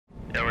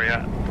where you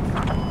at?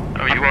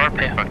 Oh, you are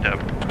pretty fucked up.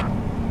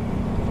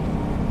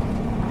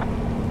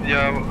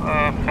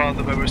 Yeah, found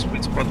a very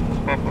sweet spot.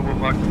 Pop over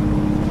back.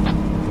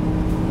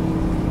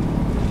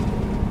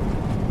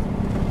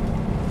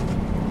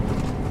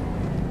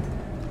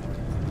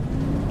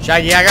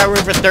 Shaggy, I got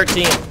room for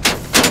 13.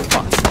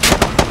 Fuck.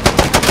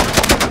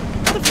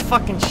 What the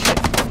fucking shit?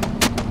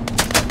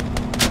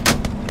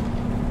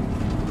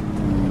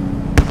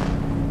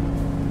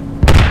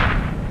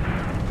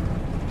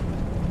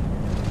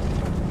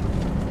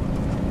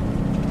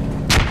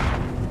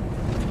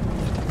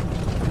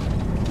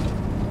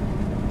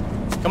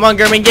 Come on,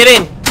 German, get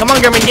in! Come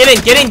on, German, get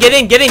in! Get in! Get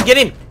in! Get in! Get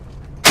in!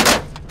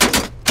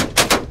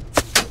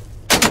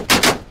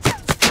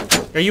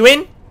 Are you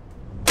in?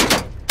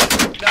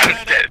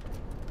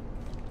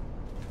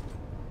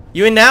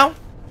 You in now?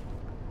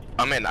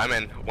 I'm in.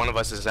 One of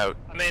us is out.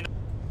 I'm in.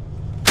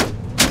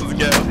 Let's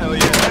go. Hell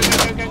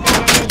yeah. Go.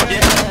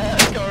 Yeah,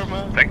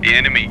 Karma. It's like the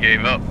enemy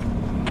gave up.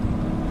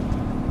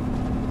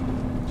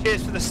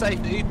 Cheers for the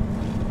safe, dude.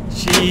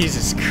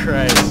 Jesus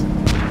Christ.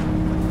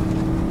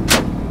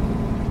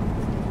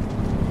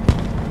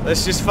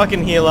 Let's just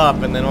fucking heal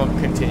up and then we'll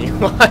continue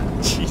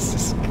on.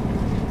 Jesus.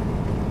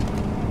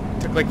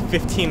 Took like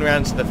 15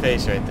 rounds to the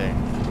face right there.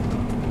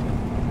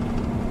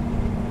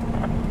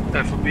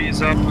 FOB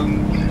is up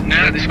and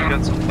ready to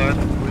get some light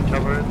and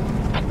recover it.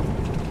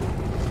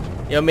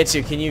 Yo,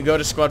 Mitsu, can you go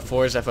to squad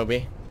 4's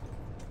FOB?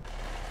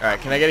 Alright,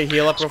 can I get a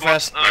heal up real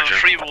fast?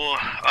 3 will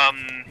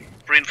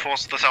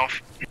reinforce the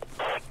south.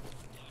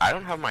 I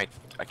don't have my...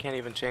 I can't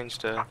even change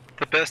to...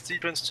 The best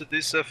entrance to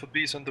this FOB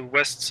is on the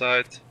west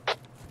side.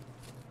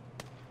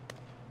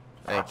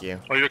 Thank you.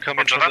 Or you're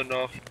coming from the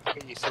north.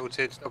 You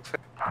sorted.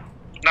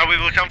 No, we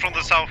will come from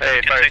the south. Hey,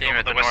 fire team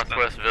at the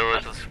northwest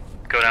village. Let's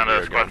go down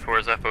to squad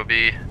 4's FOB.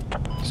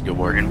 Just go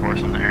work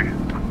reinforcing there.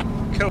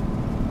 Cool.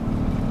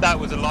 That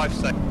was a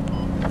lifesaver.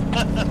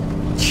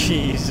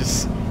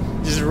 Jesus.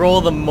 Just roll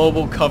the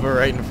mobile cover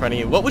right in front of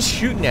you. What was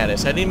shooting at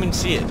us? I didn't even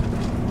see it.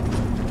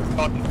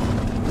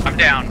 I'm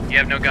down. You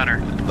have no gunner.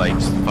 Like,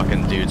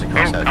 fucking dudes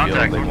across that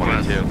field. They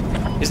wanted to.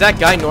 Is that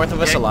guy north of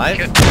us alive?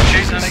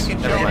 Jesus.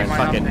 Never mind.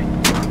 Fuck it.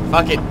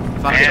 Fuck it.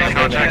 Fuck it. And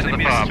contact to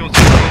the fob.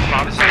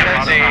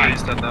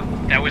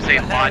 That was a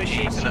lodge,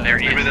 so there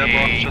is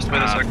a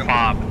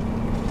fob.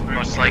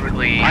 Most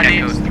likely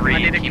Echo 3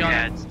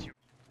 keypads.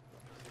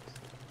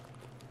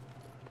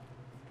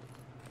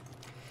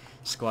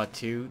 Squad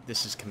 2,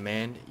 this is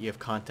command. You have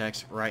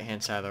contacts right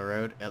hand side of the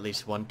road, at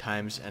least 1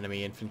 times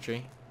enemy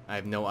infantry. I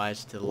have no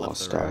eyes to the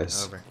left of the road.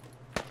 Over.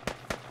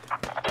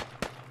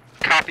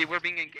 Copy, we're being engaged.